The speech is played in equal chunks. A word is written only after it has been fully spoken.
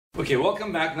Okay,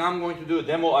 welcome back. Now I'm going to do a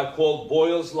demo I call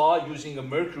Boyle's Law using a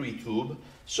mercury tube.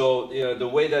 So the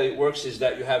way that it works is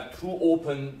that you have two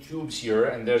open tubes here,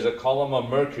 and there's a column of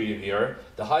mercury here.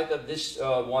 The height of this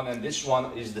one and this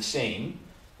one is the same,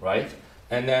 right?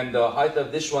 And then the height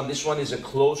of this one is a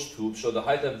closed tube, so the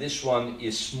height of this one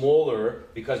is smaller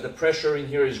because the pressure in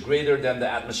here is greater than the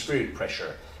atmospheric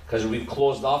pressure, because we've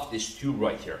closed off this tube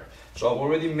right here. So I've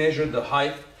already measured the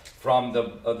height from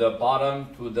the bottom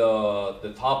to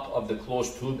the top of the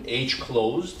closed tube, H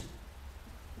closed,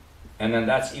 and then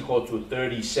that's equal to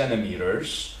 30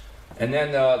 centimeters. And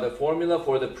then the formula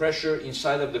for the pressure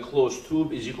inside of the closed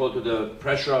tube is equal to the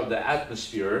pressure of the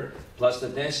atmosphere plus the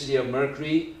density of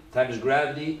mercury times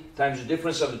gravity times the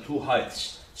difference of the two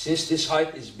heights. Since this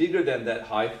height is bigger than that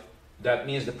height, that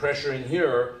means the pressure in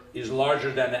here is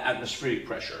larger than the atmospheric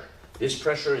pressure. This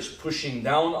pressure is pushing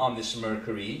down on this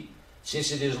mercury.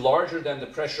 Since it is larger than the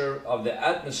pressure of the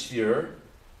atmosphere,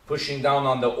 pushing down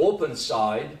on the open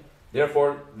side,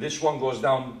 therefore this one goes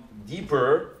down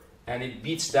deeper and it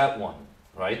beats that one,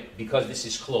 right? Because this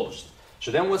is closed.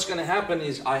 So then what's going to happen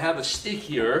is I have a stick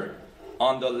here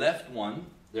on the left one.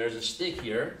 There's a stick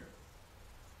here.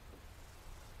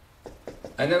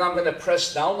 And then I'm going to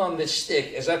press down on this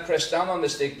stick. As I press down on the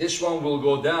stick, this one will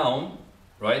go down,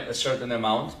 right, a certain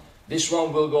amount. This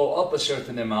one will go up a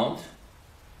certain amount,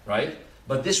 right?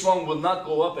 But this one will not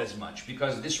go up as much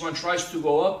because this one tries to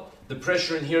go up, the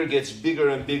pressure in here gets bigger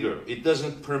and bigger. It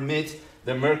doesn't permit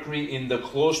the mercury in the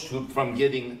closed tube from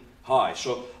getting high.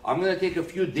 So I'm going to take a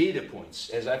few data points.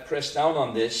 As I press down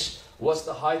on this, what's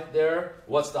the height there?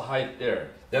 What's the height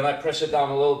there? Then I press it down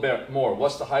a little bit more.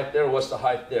 What's the height there? What's the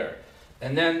height there?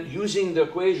 And then using the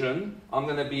equation, I'm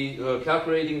going to be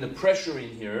calculating the pressure in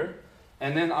here.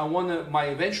 And then my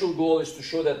eventual goal is to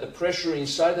show that the pressure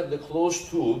inside of the closed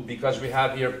tube, because we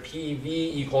have here PV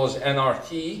equals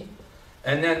nRT,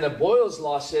 and then the Boyle's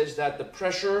law says that the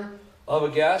pressure of a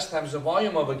gas times the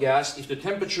volume of a gas, if the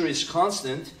temperature is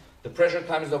constant, the pressure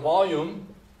times the volume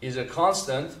is a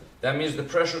constant. That means the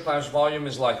pressure times volume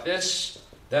is like this.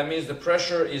 That means the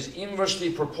pressure is inversely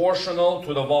proportional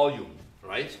to the volume,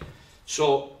 right?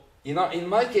 So in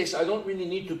my case, I don't really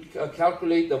need to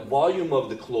calculate the volume of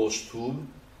the closed tube.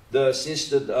 Since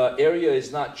the area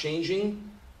is not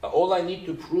changing, all I need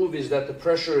to prove is that the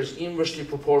pressure is inversely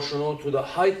proportional to the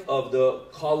height of the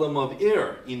column of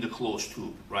air in the closed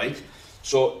tube, right?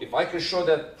 So if I can show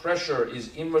that pressure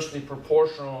is inversely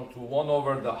proportional to 1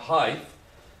 over the height,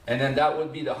 and then that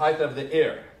would be the height of the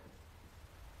air.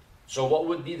 So what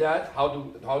would be that? How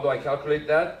do I calculate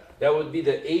that? That would be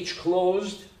the H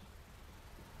closed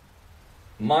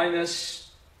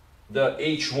minus the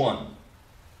H1,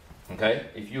 okay?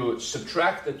 If you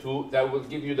subtract the two, that will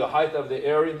give you the height of the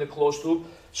air in the closed tube.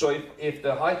 So if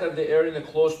the height of the air in the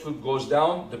closed tube goes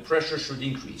down, the pressure should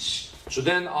increase. So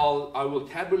then I will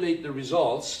tabulate the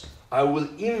results. I will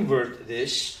invert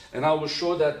this, and I will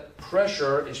show that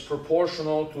pressure is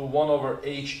proportional to 1 over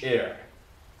H air.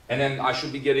 And then I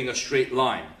should be getting a straight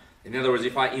line. In other words,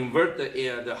 if I invert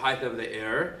the height of the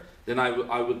air, then I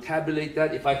will tabulate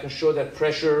that. If I can show that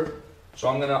pressure, so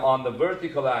I'm going to, on the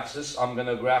vertical axis, I'm going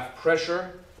to graph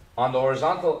pressure. On the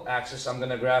horizontal axis, I'm going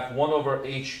to graph 1 over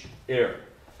H air.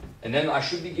 And then I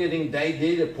should be getting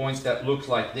data points that look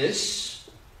like this.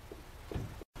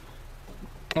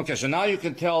 Okay, so now you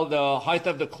can tell the height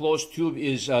of the closed tube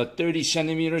is 30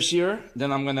 centimeters here.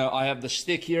 Then I have the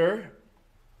stick here.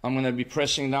 I'm going to be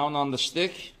pressing down on the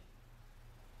stick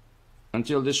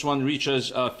until this one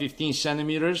reaches 15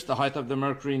 centimeters, the height of the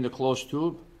mercury in the closed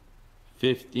tube.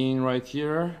 15 right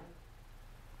here.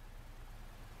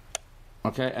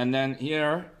 Okay, and then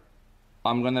here,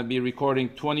 I'm gonna be recording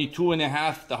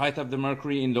 22.5, the height of the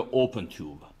mercury in the open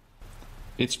tube.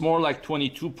 It's more like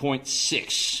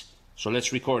 22.6. So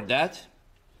let's record that.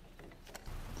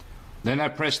 Then I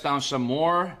press down some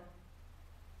more.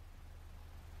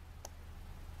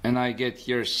 And I get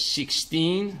here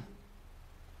 16.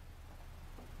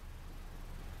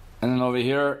 And then over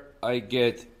here, I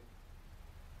get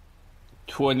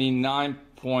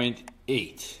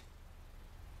 29.8.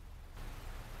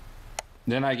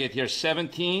 Then I get here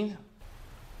 17.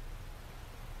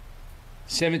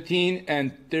 17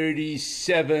 and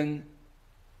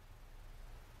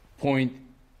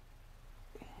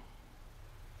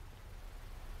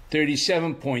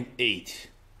 37.8.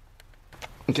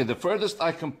 Okay, the furthest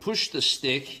I can push the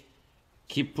stick,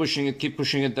 keep pushing it,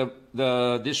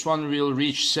 this one will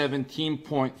reach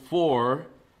 17.4,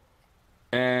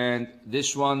 and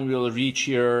this one will reach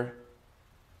here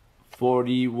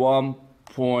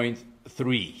 41.3.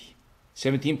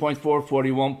 17.4,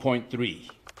 41.3.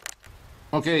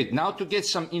 Okay, now to get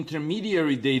some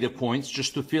intermediary data points,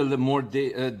 just to fill the more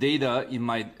data in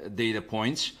my data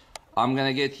points, I'm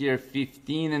gonna get here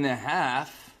 15 and a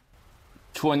half,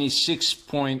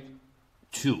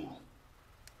 26.2.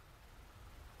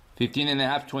 15 and a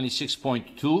half,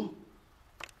 26.2.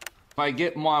 If I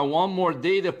get my one more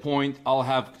data point, I'll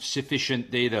have sufficient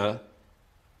data.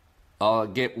 I'll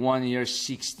get one here,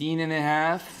 16 and a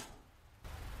half.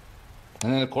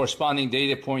 And then the corresponding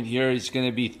data point here is going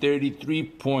to be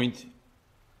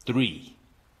 33.3.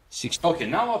 Okay,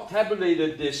 now I've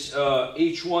tabulated this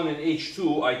H1 and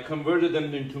H2. I converted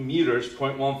them into meters,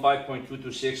 0.15,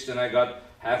 0.226. Then I got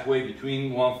halfway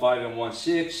between 1.5 and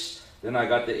 1.6. Then I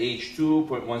got the H2,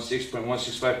 0.16,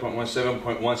 0.165, 0.17,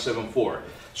 0.174.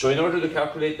 So in order to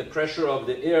calculate the pressure of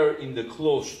the air in the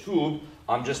closed tube,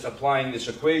 I'm just applying this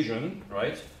equation,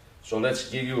 right? So let's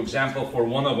give you an example for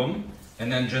one of them, and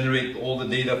then generate all the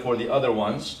data for the other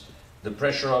ones. The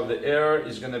pressure of the air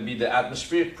is going to be the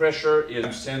atmospheric pressure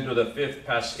is 10 to the 5th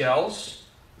pascals.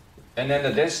 And then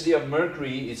the density of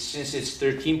mercury, since it's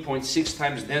 13.6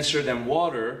 times denser than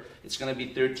water, it's going to be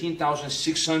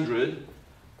 13,600.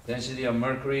 Density of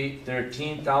mercury,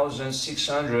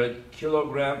 13,600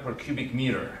 kilogram per cubic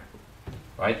meter.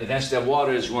 Right? The density of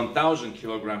water is 1,000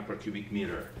 kilogram per cubic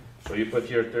meter. So you put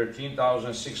here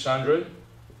 13,600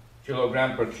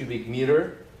 kilogram per cubic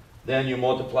meter. Then you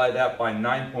multiply that by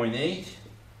 9.8.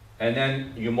 And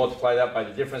then you multiply that by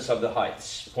the difference of the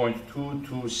heights.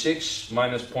 0.226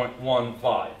 minus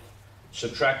 0.15.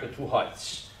 Subtract the two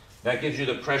heights. That gives you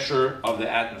the pressure of the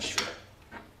atmosphere.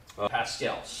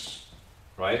 Pascals.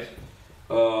 Right?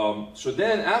 So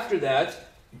then after that,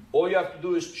 all you have to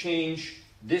do is change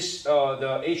this,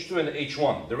 the H2 and the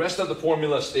H1. The rest of the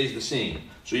formula stays the same.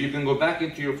 So you can go back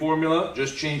into your formula,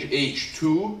 just change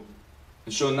H2.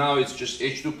 And so now it's just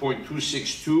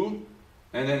H2.262.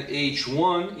 And then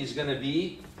H1 is going to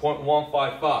be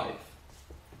 0.155.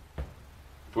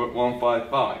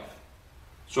 0.155.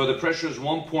 So the pressure is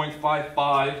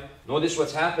 1.55. Notice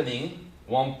what's happening.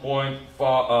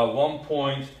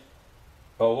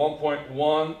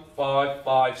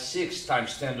 1.1556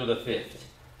 times 10 to the 5th.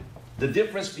 The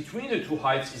difference between the two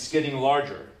heights is getting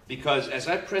larger because as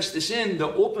I press this in, the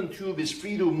open tube is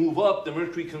free to move up. The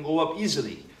mercury can go up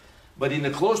easily. But in the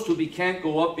closed tube, it can't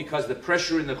go up because the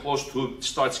pressure in the closed tube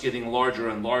starts getting larger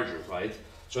and larger, right?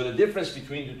 So the difference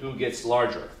between the two gets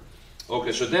larger.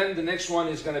 Okay, so then the next one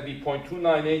is going to be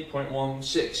 0.298,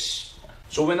 0.16.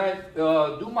 So when I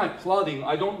do my plotting,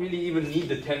 I don't really even need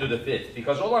the 10 to the 5th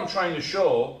because all I'm trying to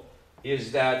show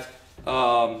is that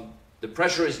the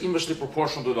pressure is inversely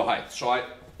proportional to the height. So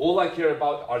all I care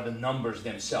about are the numbers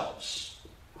themselves.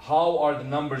 How are the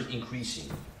numbers increasing?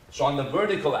 So on the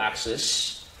vertical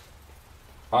axis,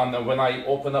 when I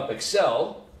open up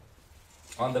Excel,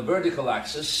 on the vertical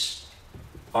axis,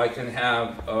 I can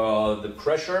have the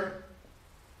pressure.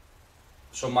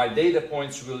 So my data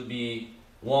points will be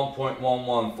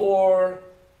 1.114,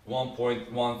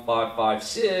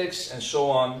 1.1556, and so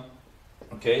on.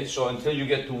 Okay, so until you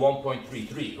get to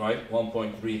 1.33, right?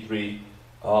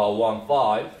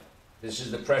 1.3315. This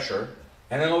is the pressure.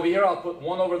 And then over here, I'll put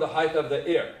 1 over the height of the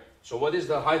air. So what is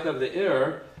the height of the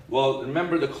air? Well,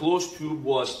 remember the closed tube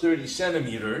was 30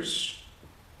 centimeters.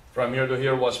 From here to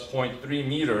here was 0.3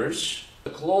 meters.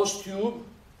 The closed tube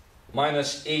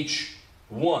minus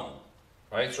H1.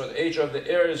 Right, so the H of the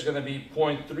air is going to be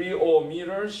 0.30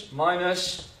 meters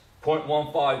minus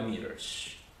 0.15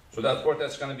 meters. So that's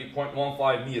going to be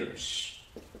 0.15 meters.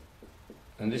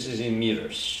 And this is in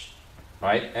meters.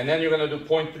 Right? And then you're going to do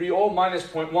 0.30 minus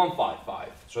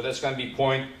 0.155. So that's going to be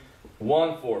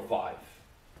 0.145.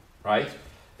 Right?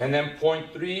 And then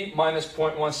 0.3 minus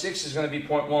 0.16 is going to be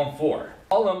 0.14.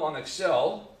 Column on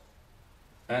Excel.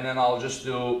 And then I'll just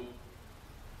do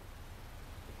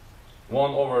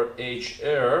 1 over H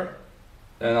air,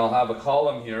 and I'll have a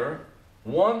column here,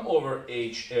 1 over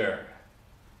H air,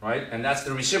 right? And that's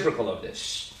the reciprocal of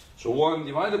this. So 1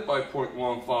 divided by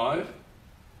 0.15,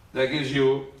 that gives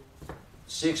you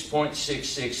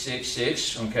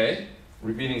 6.6666, okay?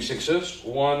 Repeating sixes.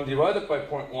 1 divided by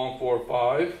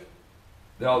 0.145,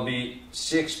 that'll be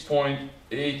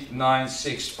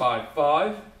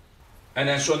 6.89655. And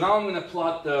then so now I'm going to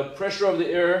plot the pressure of the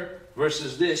air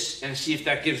versus this and see if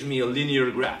that gives me a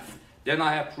linear graph. Then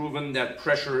I have proven that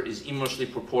pressure is inversely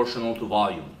proportional to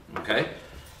volume. Okay,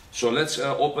 so let's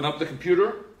open up the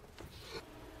computer.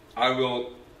 I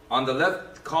will, on the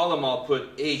left column, I'll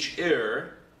put H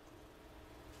air.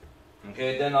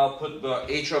 Okay, then I'll put the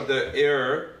H of the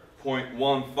air,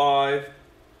 0.15,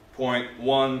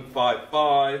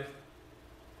 0.155.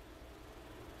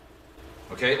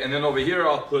 Okay, and then over here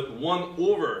I'll put 1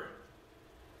 over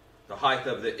the height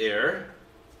of the air.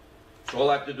 So all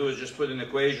I have to do is just put an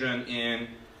equation in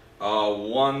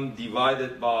 1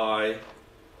 divided by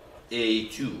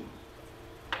A2.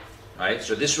 Right?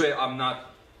 So this way I'm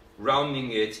not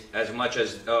rounding it as much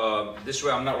as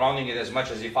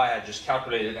if I had just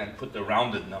calculated and put the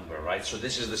rounded number, right? So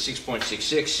this is the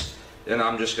 6.66. Then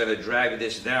I'm just going to drag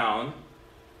this down.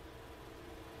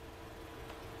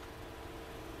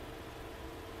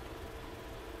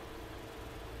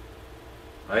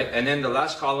 Right? And then the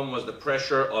last column was the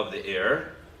pressure of the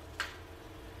air.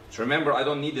 So remember, I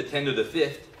don't need the 10 to the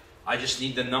 5th. I just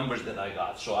need the numbers that I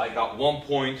got. So I got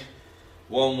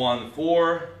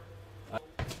 1.114.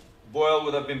 Boyle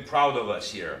would have been proud of us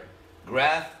here.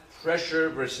 Graph pressure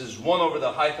versus 1 over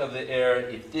the height of the air.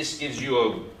 If this gives you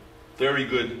a very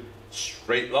good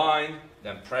straight line,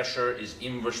 then pressure is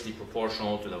inversely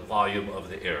proportional to the volume of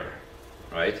the air.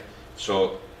 Right?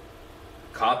 So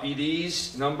copy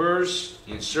these numbers,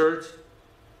 insert.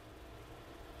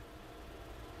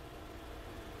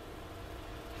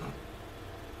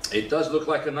 It does look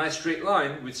like a nice straight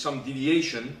line with some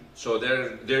deviation. So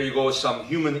there you go, some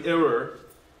human error,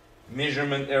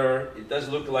 measurement error. It does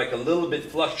look like a little bit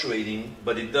fluctuating,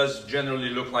 but it does generally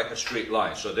look like a straight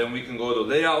line. So then we can go to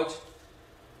layout,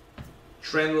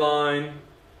 trend line,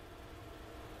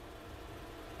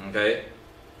 okay,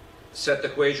 set the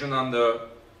equation on the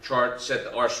chart, set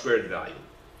the R² value.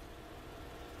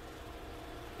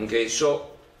 Okay,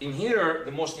 so in here,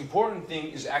 the most important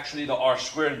thing is actually the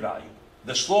R² value.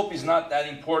 The slope is not that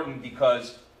important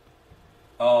because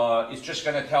it's just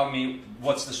going to tell me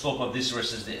what's the slope of this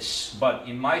versus this. But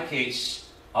in my case,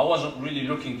 I wasn't really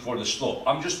looking for the slope.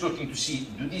 I'm just looking to see,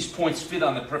 do these points fit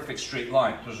on the perfect straight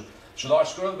line? So the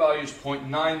R² value is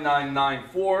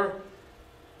 0.9994.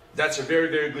 That's a very,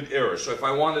 very good error. So if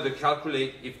I wanted to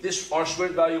calculate, if this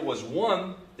R² value was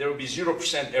 1, there would be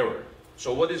 0% error.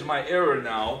 So what is my error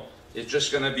now? It's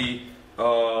just going to be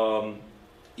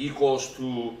equals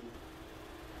to...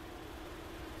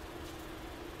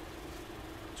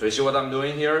 So you see what I'm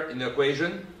doing here in the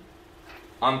equation?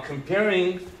 I'm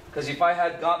comparing, because if I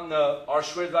had gotten the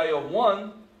R² value of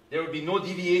 1, there would be no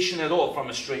deviation at all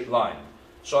from a straight line.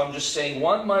 So I'm just saying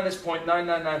 1 minus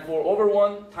 0.9994 over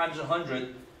 1 times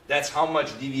 100. That's how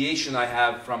much deviation I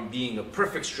have from being a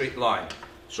perfect straight line.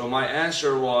 So my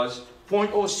answer was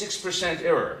 0.06%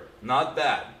 error. Not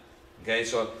bad. Okay,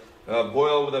 so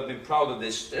Boyle would have been proud of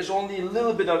this. There's only a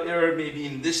little bit of error maybe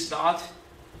in this dot,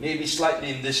 maybe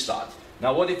slightly in this dot.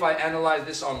 Now what if I analyze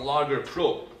this on Logger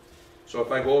Pro? So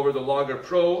if I go over the Logger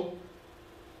Pro,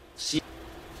 see,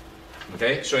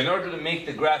 okay, so in order to make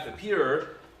the graph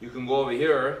appear, you can go over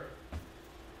here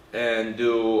and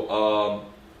do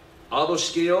auto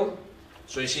scale.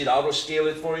 So you see it auto scale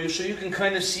it for you. So you can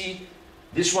kind of see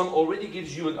this one already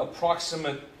gives you an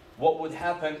approximate what would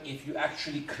happen if you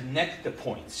actually connect the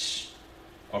points.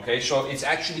 Okay, so it's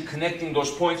actually connecting those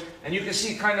points, and you can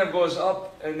see it kind of goes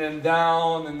up and then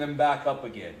down and then back up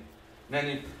again. And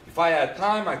then if I had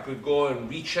time, I could go and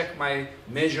recheck my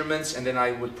measurements, and then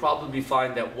I would probably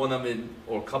find that one of them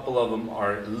or a couple of them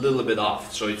are a little bit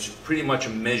off. So it's pretty much a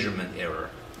measurement error,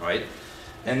 right?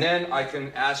 And then I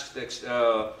can ask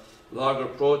the Logger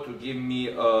Pro to give me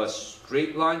a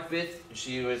straight line fit. You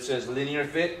see where it says linear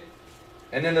fit?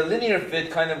 And then the linear fit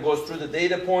kind of goes through the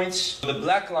data points. The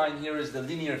black line here is the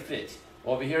linear fit.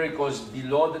 Over here it goes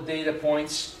below the data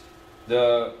points.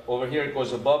 Over here it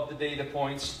goes above the data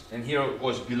points. And here it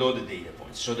goes below the data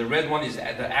points. So the red one is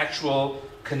the actual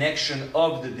connection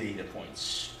of the data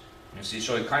points. You see,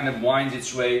 so it kind of winds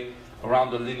its way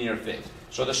around the linear fit.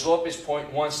 So the slope is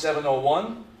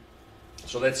 0.1701.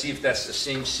 So let's see if that's the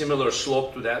same similar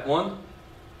slope to that one.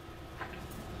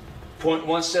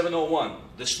 0.1701.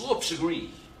 The slopes agree.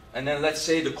 And then let's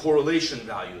say the correlation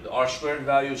value. The R²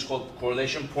 value is called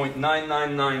correlation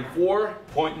 0.9994,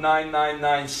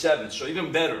 0.9997. So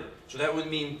even better. So that would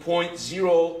mean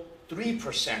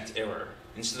 0.03% error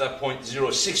instead of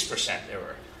 0.06%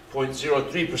 error.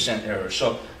 0.03% error.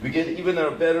 So we get even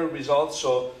a better result.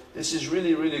 So this is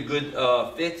really, really good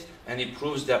fit, and it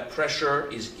proves that pressure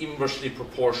is inversely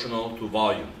proportional to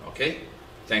volume. Okay?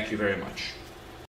 Thank you very much.